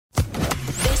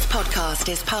podcast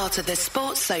is part of the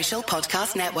Sports Social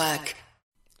Podcast Network.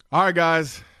 All right,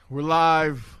 guys, we're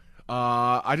live.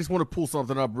 I just want to pull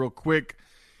something up real quick.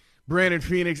 Brandon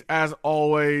Phoenix, as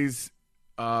always,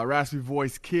 Raspy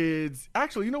Voice Kids.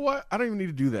 Actually, you know what? I don't even need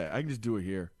to do that. I can just do it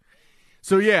here.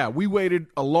 So, yeah, we waited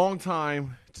a long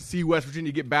time to see West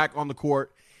Virginia get back on the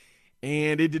court,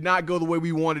 and it did not go the way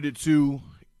we wanted it to,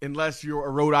 unless you're a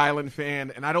Rhode Island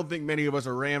fan, and I don't think many of us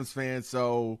are Rams fans,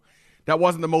 so that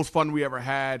wasn't the most fun we ever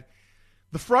had.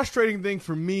 The frustrating thing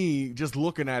for me, just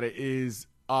looking at it, is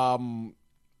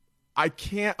I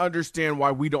can't understand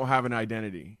why we don't have an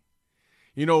identity.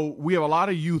 You know, we have a lot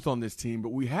of youth on this team, but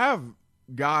we have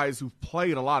guys who've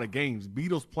played a lot of games.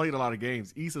 Beatles played a lot of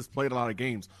games. Issa's played a lot of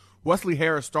games. Wesley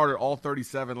Harris started all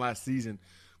 37 last season,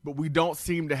 but we don't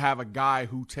seem to have a guy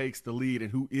who takes the lead and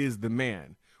who is the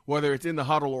man, whether it's in the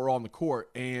huddle or on the court.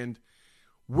 And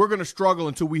we're going to struggle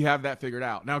until we have that figured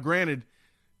out. Now, granted,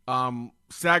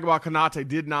 Sagaba Konate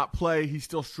did not play. He's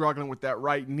still struggling with that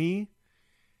right knee.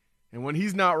 And when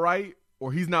he's not right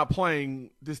or he's not playing,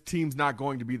 this team's not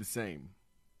going to be the same.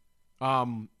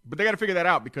 But they got to figure that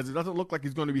out because it doesn't look like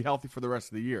he's going to be healthy for the rest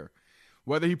of the year.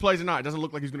 Whether he plays or not, it doesn't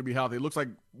look like he's going to be healthy. It looks like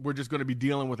we're just going to be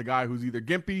dealing with a guy who's either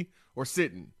gimpy or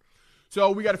sitting.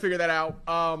 So we got to figure that out.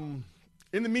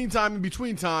 In the meantime, in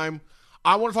between time,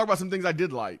 I want to talk about some things I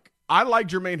did like. I like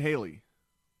Jermaine Haley.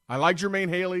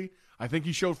 I think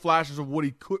he showed flashes of what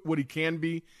he can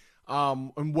be,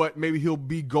 and what maybe he'll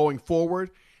be going forward.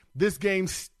 This game,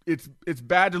 it's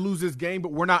bad to lose this game,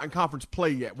 but we're not in conference play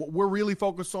yet. What we're really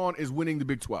focused on is winning the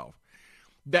Big 12.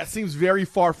 That seems very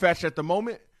far-fetched at the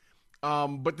moment,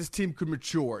 but this team could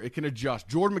mature. It can adjust.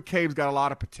 Jordan McCabe's got a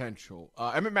lot of potential.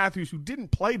 Emmett Matthews, who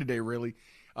didn't play today really,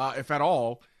 if at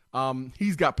all,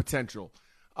 he's got potential.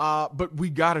 But we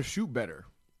got to shoot better.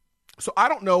 So I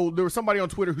don't know. There was somebody on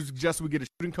Twitter who suggested we get a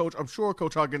shooting coach. I'm sure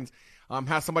Coach Huggins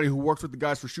has somebody who works with the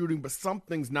guys for shooting, but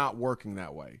something's not working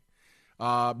that way.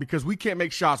 Because we can't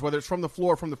make shots, whether it's from the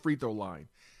floor or from the free throw line.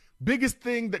 Biggest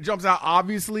thing that jumps out,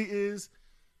 obviously, is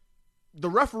the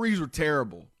referees were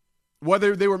terrible.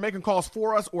 Whether they were making calls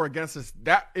for us or against us,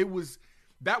 that was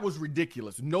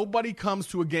ridiculous. Nobody comes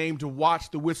to a game to watch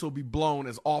the whistle be blown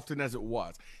as often as it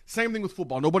was. Same thing with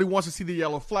football. Nobody wants to see the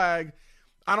yellow flag.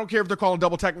 I don't care if they're calling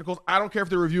double technicals. I don't care if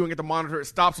they're reviewing at the monitor. It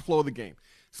stops the flow of the game.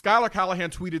 Skylar Callahan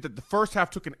tweeted that the first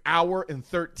half took 1 hour and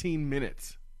 13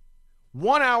 minutes.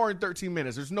 1 hour and 13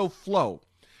 minutes. There's no flow.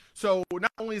 So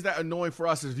not only is that annoying for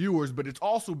us as viewers, but it's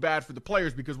also bad for the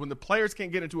players because when the players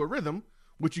can't get into a rhythm,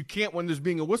 which you can't when there's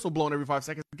being a whistle blown every 5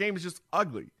 seconds, the game is just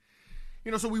ugly.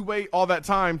 You know, so we wait all that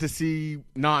time to see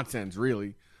nonsense,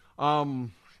 really. So,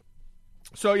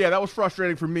 yeah, that was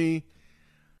frustrating for me.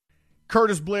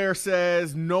 Curtis Blair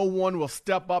says no one will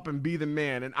step up and be the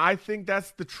man. And I think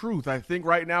that's the truth. I think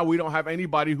right now we don't have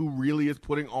anybody who really is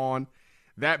putting on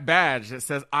that badge that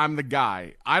says I'm the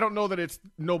guy. I don't know that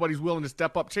nobody's willing to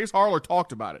step up. Chase Harler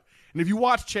talked about it. And if you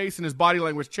watch Chase and his body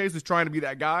language, Chase is trying to be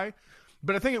that guy.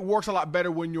 But I think it works a lot better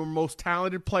when your most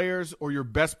talented players or your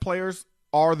best players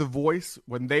are the voice,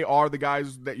 when they are the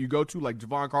guys that you go to, like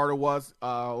Javon Carter was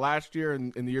last year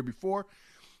and the year before.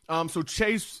 So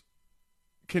Chase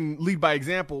can lead by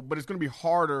example, but it's going to be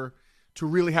harder to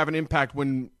really have an impact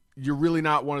when you're really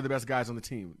not one of the best guys on the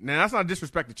team. Now, that's not a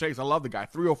disrespect to Chase. I love the guy,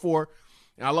 304,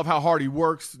 and I love how hard he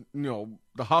works, you know,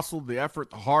 the hustle, the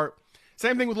effort, the heart.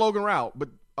 Same thing with Logan Rout. But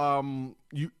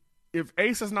if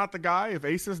Ace is not the guy, if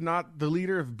Ace is not the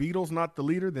leader, if Beatle's not the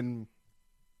leader, then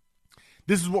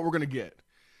this is what we're going to get.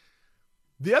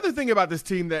 The other thing about this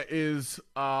team that is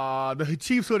the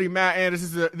Chiefs hoodie, Matt, and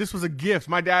this was a gift.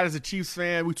 My dad is a Chiefs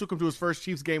fan. We took him to his first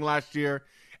Chiefs game last year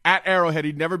at Arrowhead.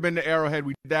 He'd never been to Arrowhead.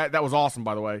 We did that. That was awesome,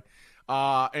 by the way.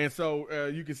 And so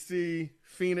you can see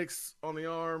Phoenix on the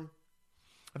arm.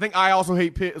 I think I Also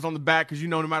Hate Pitt is on the back because, you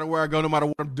know, no matter where I go, no matter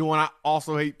what I'm doing, I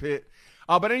also hate Pitt.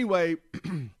 But anyway,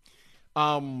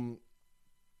 what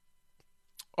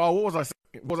was I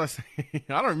saying?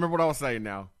 I don't remember what I was saying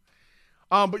now.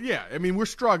 But yeah, I mean, we're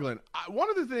struggling. One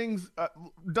of the things,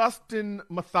 Dustin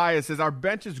Mathias says, our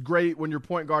bench is great when your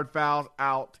point guard fouls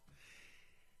out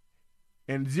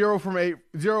and 0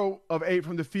 of 8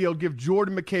 from the field. Give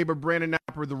Jordan McCabe or Brandon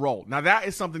Napper the role. Now, that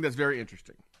is something that's very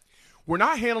interesting. We're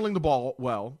not handling the ball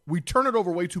well. We turn it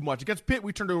over way too much. Against Pitt,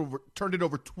 we turned it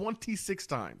over 26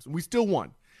 times, and we still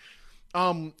won.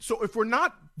 So if we're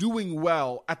not doing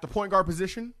well at the point guard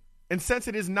position, and since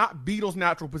it is not Beatle's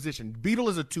natural position, Beatle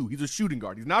is a 2. He's a shooting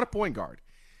guard. He's not a point guard.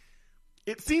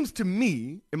 It seems to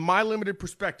me, in my limited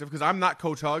perspective, because I'm not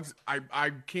Coach Huggins,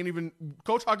 I can't even –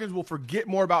 Coach Huggins will forget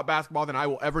more about basketball than I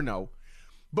will ever know.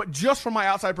 But just from my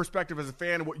outside perspective as a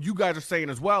fan and what you guys are saying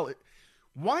as well,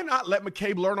 why not let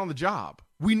McCabe learn on the job?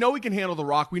 We know he can handle the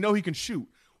rock. We know he can shoot.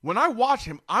 When I watch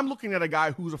him, I'm looking at a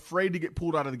guy who's afraid to get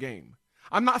pulled out of the game.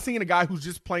 I'm not seeing a guy who's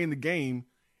just playing the game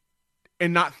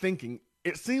and not thinking.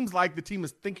 It seems like the team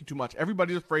is thinking too much.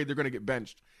 Everybody's afraid they're going to get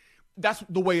benched. That's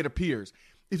the way it appears.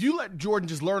 If you let Jordan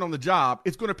just learn on the job,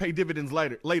 it's going to pay dividends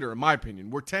later, in my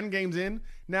opinion. We're 10 games in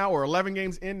now or 11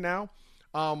 games in now.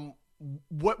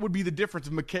 What would be the difference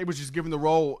if McCabe was just given the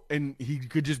role and he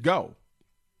could just go?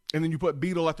 And then you put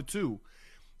Beadle at the 2.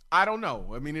 I don't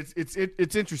know. I mean,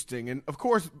 it's interesting. And, of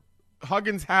course,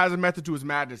 Huggins has a method to his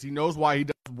madness. He knows why he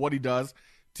does what he does.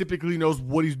 Typically knows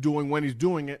what he's doing when he's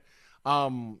doing it.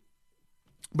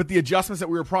 But the adjustments that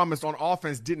we were promised on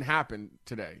offense didn't happen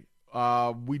today.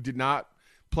 We did not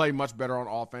play much better on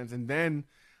offense. And then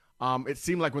it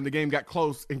seemed like when the game got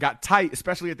close and got tight,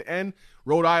 especially at the end,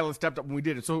 Rhode Island stepped up when we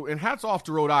did it. So, and hats off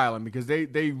to Rhode Island because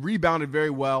they rebounded very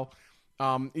well.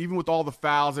 Even with all the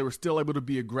fouls, they were still able to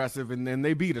be aggressive, and then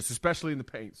they beat us, especially in the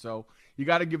paint. So you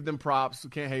got to give them props. You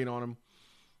can't hate on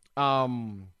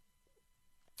them.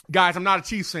 Guys, I'm not a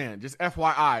Chiefs fan. Just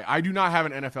FYI, I do not have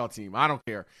an NFL team. I don't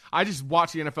care. I just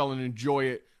watch the NFL and enjoy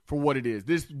it for what it is.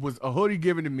 This was a hoodie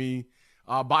given to me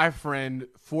by a friend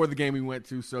for the game we went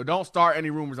to. So don't start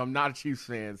any rumors. I'm not a Chiefs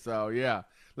fan. So, yeah.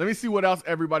 Let me see what else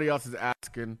everybody else is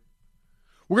asking.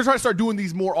 We're going to try to start doing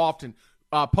these more often.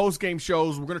 Post-game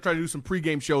shows. We're going to try to do some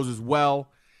pre-game shows as well.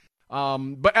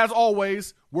 But as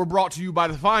always, we're brought to you by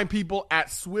the fine people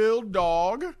at Swill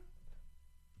Dog.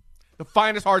 The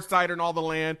finest hard cider in all the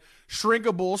land.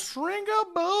 Shrinkables.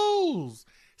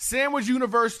 Sandwich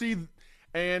University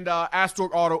and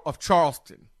Astorg Auto of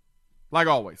Charleston. Like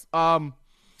always.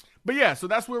 But yeah, so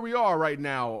that's where we are right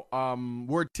now.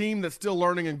 We're a team that's still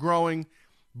learning and growing,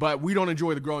 but we don't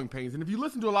enjoy the growing pains. And if you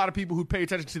listen to a lot of people who pay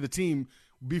attention to the team,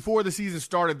 before the season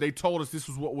started, they told us this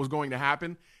was what was going to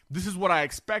happen. This is what I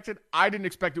expected. I didn't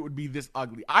expect it would be this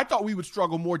ugly. I thought we would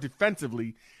struggle more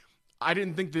defensively. I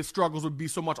didn't think the struggles would be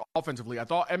so much offensively. I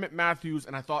thought Emmett Matthews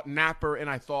and I thought Napper and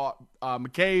I thought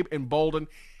McCabe and Bolden.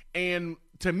 And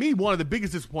to me, one of the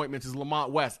biggest disappointments is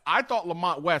Lamont West. I thought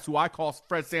Lamont West, who I call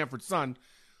Fred Sanford's son,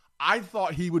 I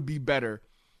thought he would be better.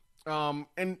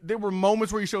 And there were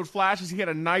moments where he showed flashes. He had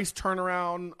a nice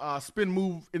turnaround spin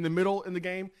move in the middle in the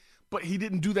game. But he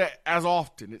didn't do that as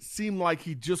often. It seemed like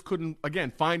he just couldn't, again,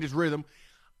 find his rhythm.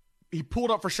 He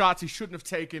pulled up for shots he shouldn't have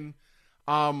taken.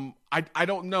 I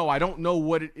don't know. I don't know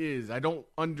what it is. I don't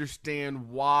understand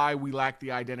why we lack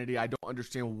the identity. I don't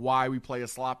understand why we play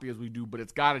as sloppy as we do. But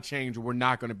it's got to change or we're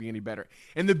not going to be any better.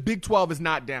 And the Big 12 is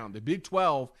not down. The Big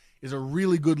 12 is a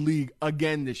really good league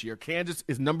again this year. Kansas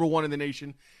is number 1 in the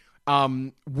nation.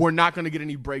 We're not going to get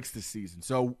any breaks this season.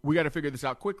 So we got to figure this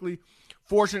out quickly.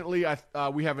 Fortunately,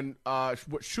 we have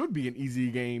what should be an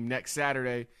easy game next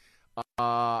Saturday.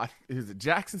 Is it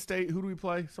Jackson State? Who do we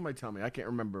play? Somebody tell me. I can't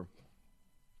remember.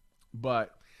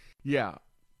 But, yeah.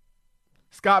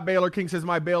 Scott Baylor King says,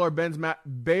 my Baylor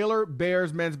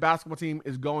Bears men's basketball team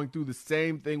is going through the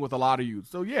same thing with a lot of youth.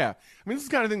 So, yeah. I mean, this is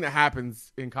the kind of thing that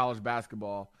happens in college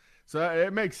basketball. So,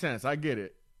 it makes sense. I get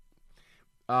it.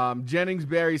 Jennings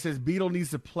Barry says, Beadle needs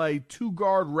to play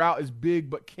 2-guard. Route is big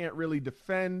but can't really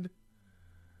defend.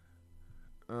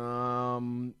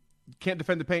 Can't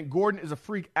defend the paint. Gordon is a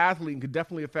freak athlete and could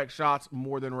definitely affect shots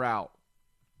more than Route.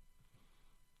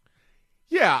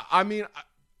 Yeah, I mean,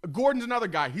 Gordon's another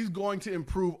guy. He's going to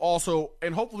improve also,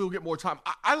 and hopefully he'll get more time.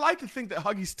 I like to think that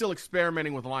Huggy's still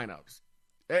experimenting with lineups,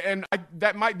 and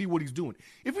that might be what he's doing.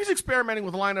 If he's experimenting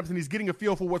with lineups and he's getting a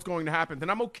feel for what's going to happen, then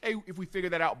I'm okay if we figure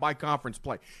that out by conference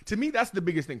play. To me, that's the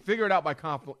biggest thing. Figure it out by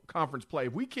conference play.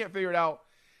 If we can't figure it out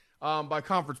by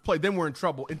conference play, then we're in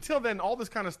trouble. Until then, all this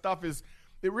kind of stuff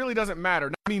it really doesn't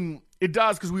matter. I mean, it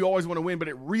does because we always want to win, but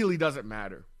it really doesn't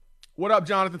matter. What up,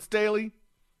 Jonathan Staley?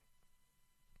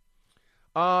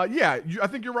 Yeah, I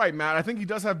think you're right, Matt. I think he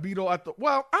does have Beadle at the –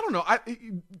 well, I don't know.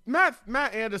 Matt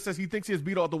Andis says he thinks he has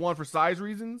Beadle at the 1 for size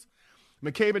reasons.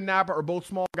 McCabe and Napa are both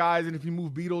small guys, and if you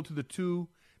move Beadle to the 2,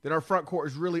 then our front court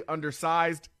is really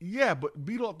undersized. Yeah, but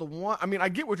Beadle at the 1 – I mean, I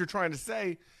get what you're trying to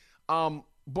say,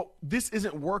 but this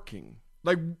isn't working.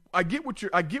 Like, I get what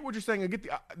you're saying. I get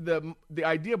the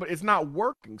idea, but it's not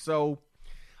working. So,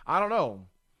 I don't know.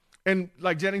 And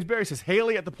like Jennings Berry says,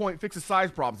 Haley at the point fixes size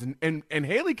problems. And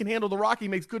Haley can handle the rock. He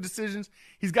makes good decisions.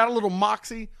 He's got a little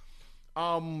moxie.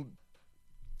 So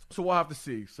we'll have to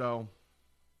see. So,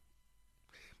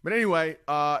 but anyway,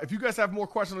 if you guys have more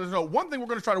questions, let us know. One thing we're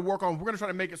going to try to work on, we're going to try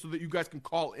to make it so that you guys can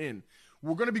call in.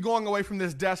 We're going to be going away from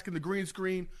this desk and the green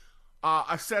screen.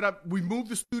 We moved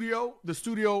the studio. The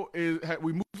studio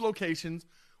we moved locations.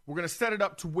 We're going to set it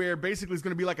up to where basically it's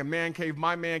going to be like a man cave,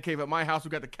 my man cave at my house. We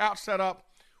got the couch set up.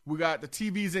 We got the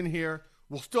TVs in here.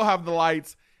 We'll still have the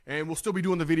lights. And we'll still be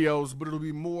doing the videos, but it'll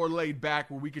be more laid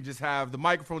back where we can just have the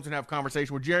microphones and have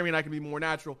conversation where Jeremy and I can be more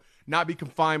natural, not be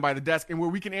confined by the desk, and where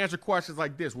we can answer questions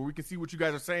like this, where we can see what you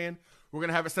guys are saying. We're going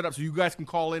to have it set up so you guys can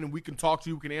call in and we can talk to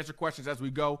you. We can answer questions as we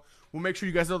go. We'll make sure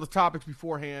you guys know the topics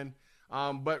beforehand.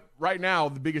 But right now,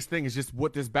 the biggest thing is just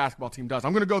what this basketball team does.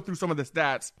 I'm going to go through some of the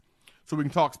stats so we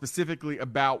can talk specifically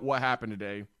about what happened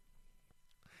today.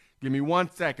 Give me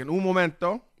 1 second. Un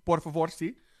momento, por favor,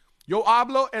 sí. Yo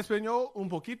hablo español un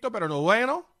poquito, pero no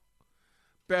bueno.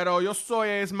 Pero yo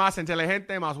soy más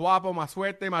inteligente, más guapo, más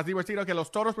fuerte, más divertido que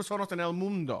todas las personas en el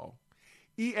mundo.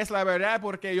 Y es la verdad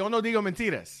porque yo no digo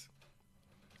mentiras.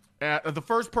 The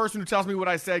first person who tells me what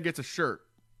I said gets a shirt.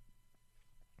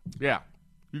 Yeah.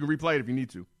 You can replay it if you need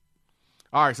to.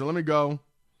 All right, so let me go.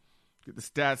 Get the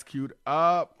stats queued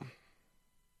up.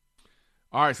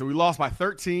 All right, so we lost by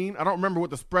 13. I don't remember what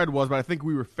the spread was, but I think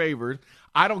we were favored.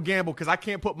 I don't gamble because I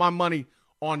can't put my money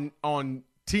on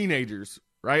teenagers,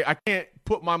 right? I can't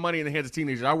put my money in the hands of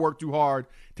teenagers. I work too hard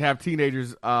to have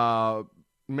teenagers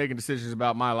making decisions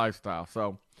about my lifestyle.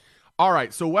 So, all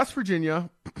right, so West Virginia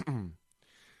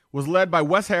was led by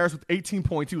Wes Harris with 18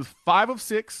 points. He was 5 of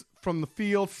 6 from the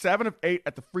field, 7 of 8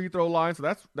 at the free throw line,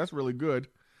 so that's really good.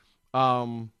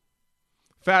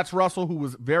 Fats Russell, who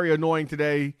was very annoying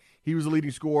today, he was the leading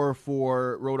scorer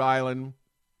for Rhode Island.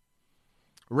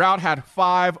 Rhode had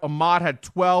 5. Ahmad had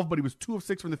 12, but he was 2 of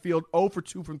 6 from the field, 0 for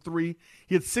 2 from 3.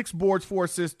 He had 6 boards, 4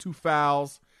 assists, 2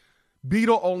 fouls.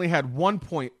 Beadle only had 1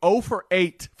 point, 0 for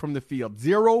 8 from the field,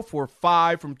 0 for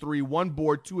 5 from 3, 1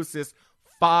 board, 2 assists,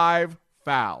 5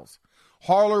 fouls.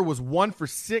 Harler was 1 for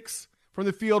 6 from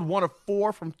the field, 1 of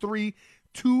 4 from 3,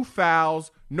 2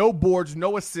 fouls, no boards,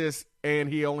 no assists, and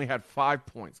he only had 5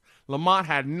 points. Lamont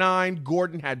had 9,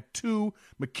 Gordon had 2,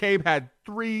 McCabe had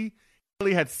 3,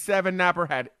 Haley had 7, Napper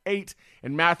had 8,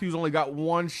 and Matthews only got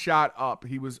 1 shot up.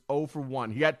 He was 0 for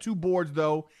 1. He had 2 boards,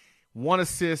 though, 1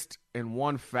 assist, and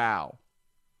 1 foul.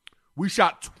 We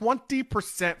shot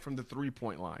 20% from the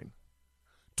three-point line.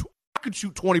 I could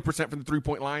shoot 20% from the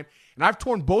three-point line, and I've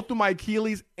torn both of my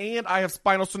Achilles, and I have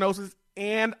spinal stenosis,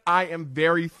 and I am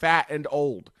very fat and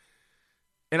old.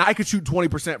 And I could shoot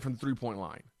 20% from the three-point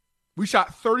line. We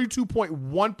shot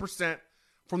 32.1%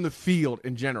 from the field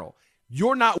in general.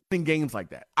 You're not winning games like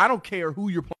that. I don't care who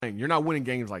you're playing. You're not winning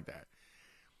games like that.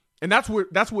 And that's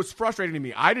what's frustrating to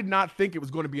me. I did not think it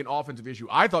was going to be an offensive issue.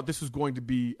 I thought this was going to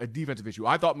be a defensive issue.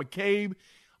 I thought McCabe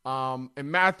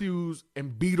and Matthews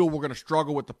and Beadle were going to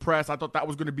struggle with the press. I thought that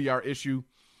was going to be our issue.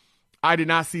 I did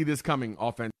not see this coming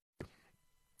offensively.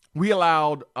 We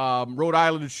allowed Rhode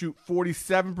Island to shoot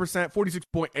 47%,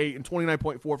 46.8, and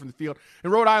 29.4 from the field.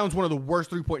 And Rhode Island's one of the worst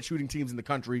three-point shooting teams in the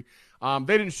country.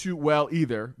 They didn't shoot well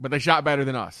either, but they shot better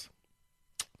than us.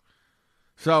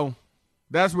 So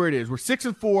that's where it is. We're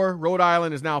 6-4. Rhode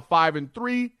Island is now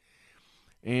 5-3.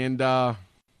 And we're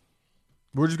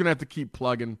just going to have to keep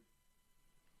plugging.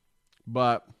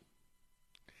 But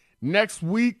next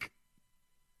week,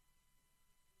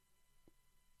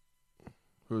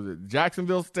 who is it?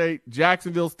 Jacksonville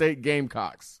State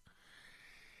Gamecocks.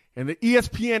 And the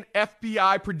ESPN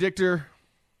FBI predictor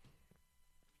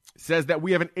says that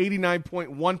we have an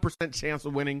 89.1% chance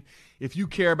of winning if you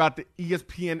care about the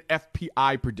ESPN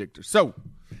FBI predictor. So,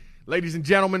 ladies and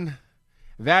gentlemen,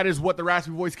 that is what the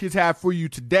Raspy Voice Kids have for you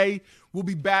today. We'll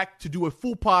be back to do a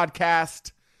full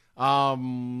podcast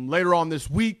later on this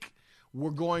week. We're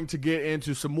going to get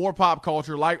into some more pop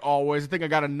culture like always. I think I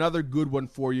got another good one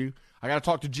for you. I got to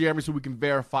talk to Jeremy so we can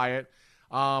verify it.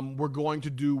 We're going to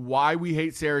do why we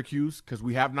hate Syracuse, because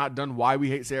we have not done why we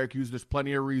hate Syracuse. There's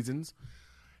plenty of reasons.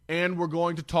 And we're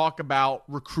going to talk about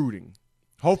recruiting.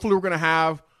 Hopefully we're going to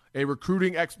have a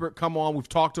recruiting expert come on. We've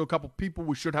talked to a couple people.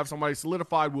 We should have somebody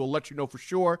solidified. We'll let you know for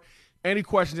sure. Any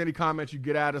questions, any comments you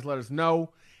get at us, let us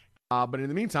know. But in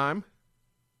the meantime,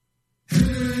 that's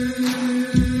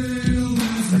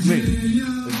me.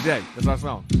 That's Jay. That's our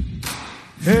song.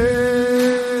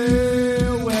 Hey,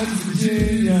 West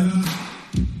Virginia.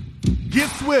 Get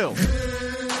Swill. Hey,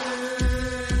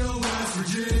 West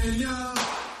Virginia.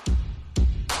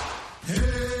 Hey,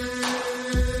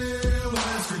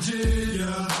 West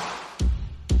Virginia.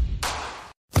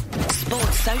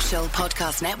 Sports Social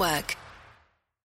Podcast Network.